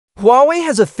Huawei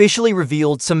has officially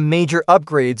revealed some major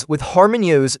upgrades with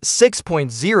HarmonyOS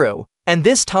 6.0, and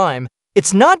this time,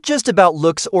 it's not just about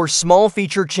looks or small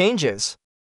feature changes.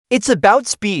 It's about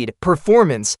speed,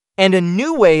 performance, and a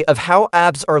new way of how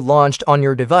apps are launched on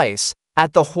your device.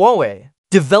 At the Huawei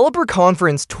Developer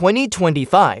Conference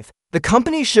 2025, the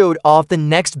company showed off the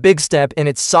next big step in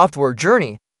its software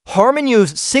journey,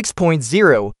 HarmonyOS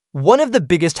 6.0. One of the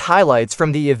biggest highlights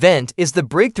from the event is the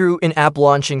breakthrough in app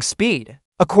launching speed.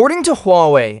 According to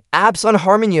Huawei, apps on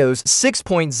HarmonyOS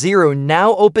 6.0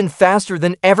 now open faster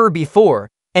than ever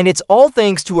before, and it's all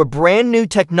thanks to a brand new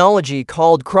technology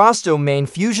called cross-domain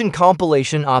fusion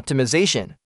compilation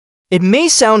optimization. It may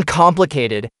sound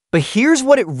complicated, but here's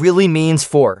what it really means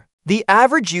for the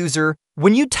average user.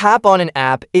 When you tap on an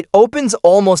app, it opens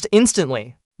almost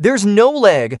instantly. There's no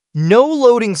lag, no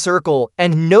loading circle,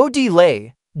 and no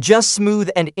delay, just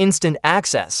smooth and instant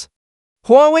access.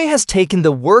 Huawei has taken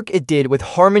the work it did with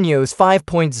HarmonyOS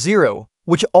 5.0,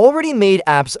 which already made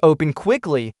apps open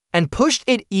quickly, and pushed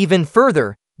it even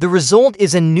further. The result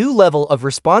is a new level of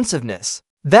responsiveness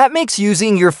that makes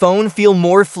using your phone feel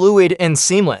more fluid and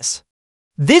seamless.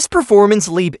 This performance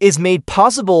leap is made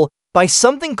possible by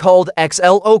something called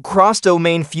XLO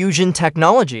cross-domain fusion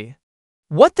technology.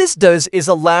 What this does is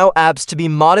allow apps to be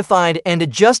modified and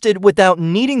adjusted without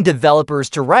needing developers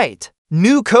to write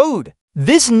new code.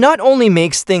 This not only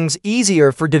makes things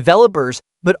easier for developers,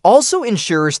 but also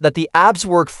ensures that the apps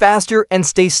work faster and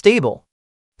stay stable.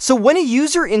 So when a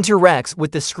user interacts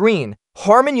with the screen,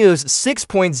 HarmonyOS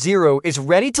 6.0 is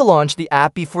ready to launch the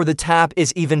app before the tap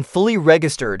is even fully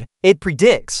registered. It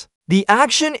predicts the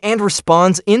action and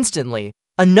responds instantly.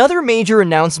 Another major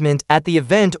announcement at the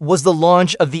event was the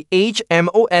launch of the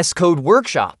HarmonyOS Code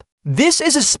Workshop. This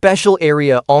is a special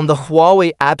area on the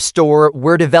Huawei App Store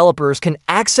where developers can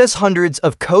access hundreds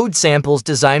of code samples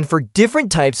designed for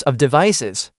different types of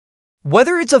devices.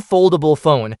 Whether it's a foldable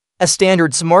phone, a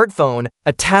standard smartphone,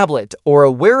 a tablet, or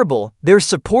a wearable, there's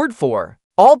support for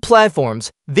all platforms.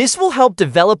 This will help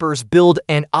developers build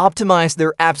and optimize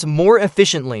their apps more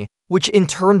efficiently, which in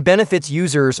turn benefits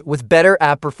users with better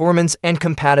app performance and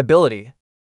compatibility.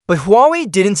 But Huawei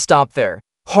didn't stop there.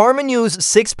 HarmonyOS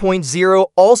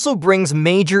 6.0 also brings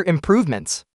major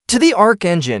improvements to the Ark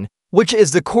Engine, which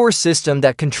is the core system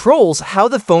that controls how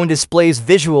the phone displays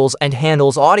visuals and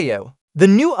handles audio. The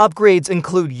new upgrades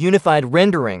include unified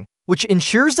rendering, which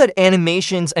ensures that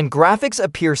animations and graphics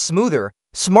appear smoother,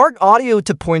 Smart Audio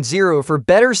 2.0 for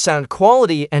better sound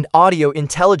quality and audio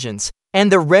intelligence,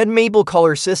 and the Red Maple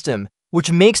color system,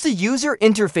 which makes the user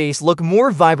interface look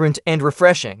more vibrant and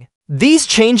refreshing. These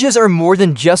changes are more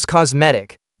than just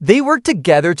cosmetic. They work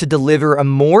together to deliver a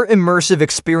more immersive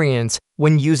experience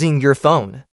when using your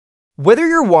phone. Whether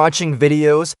you're watching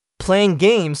videos, playing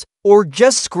games, or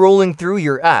just scrolling through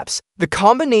your apps, the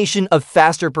combination of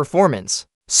faster performance,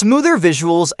 smoother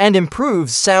visuals, and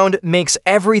improved sound makes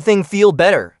everything feel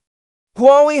better.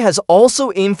 Huawei has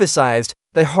also emphasized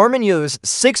that HarmonyOS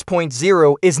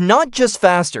 6.0 is not just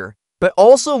faster, but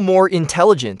also more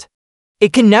intelligent.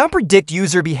 It can now predict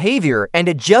user behavior and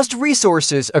adjust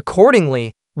resources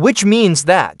accordingly, which means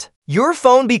that your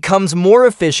phone becomes more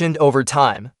efficient over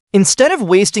time. Instead of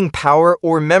wasting power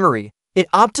or memory,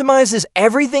 it optimizes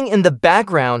everything in the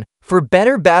background for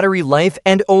better battery life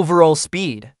and overall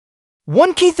speed.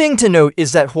 One key thing to note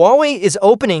is that Huawei is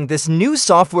opening this new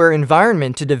software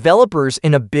environment to developers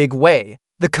in a big way.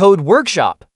 The Code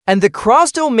Workshop and the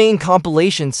cross-domain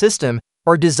compilation system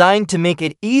are designed to make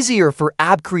it easier for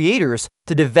app creators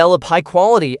to develop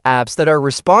high-quality apps that are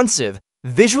responsive,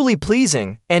 visually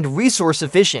pleasing, and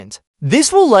resource-efficient.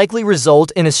 This will likely result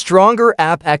in a stronger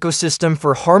app ecosystem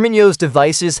for HarmonyOS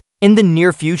devices in the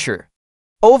near future.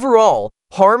 Overall,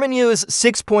 HarmonyOS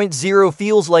 6.0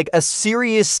 feels like a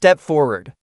serious step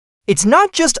forward. It's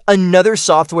not just another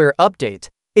software update,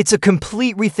 it's a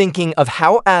complete rethinking of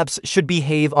how apps should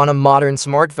behave on a modern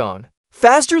smartphone.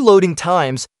 Faster loading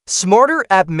times, smarter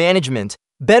app management,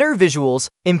 better visuals,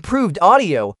 improved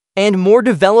audio, and more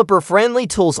developer-friendly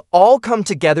tools all come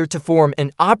together to form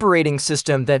an operating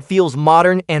system that feels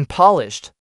modern and polished.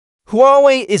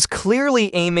 Huawei is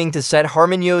clearly aiming to set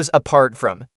HarmonyOS apart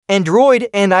from Android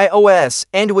and iOS,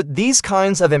 and with these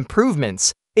kinds of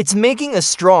improvements, it's making a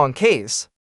strong case.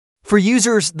 For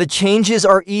users, the changes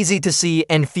are easy to see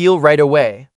and feel right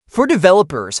away. For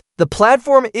developers, the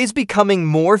platform is becoming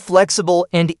more flexible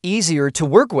and easier to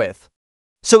work with.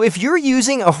 So if you're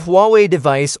using a Huawei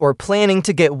device or planning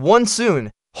to get one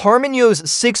soon, HarmonyOS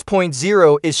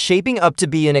 6.0 is shaping up to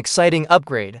be an exciting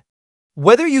upgrade.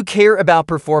 Whether you care about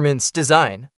performance,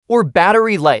 design, or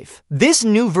battery life, this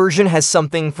new version has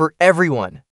something for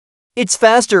everyone. It's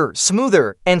faster,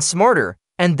 smoother, and smarter,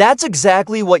 And that's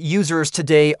exactly what users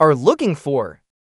today are looking for.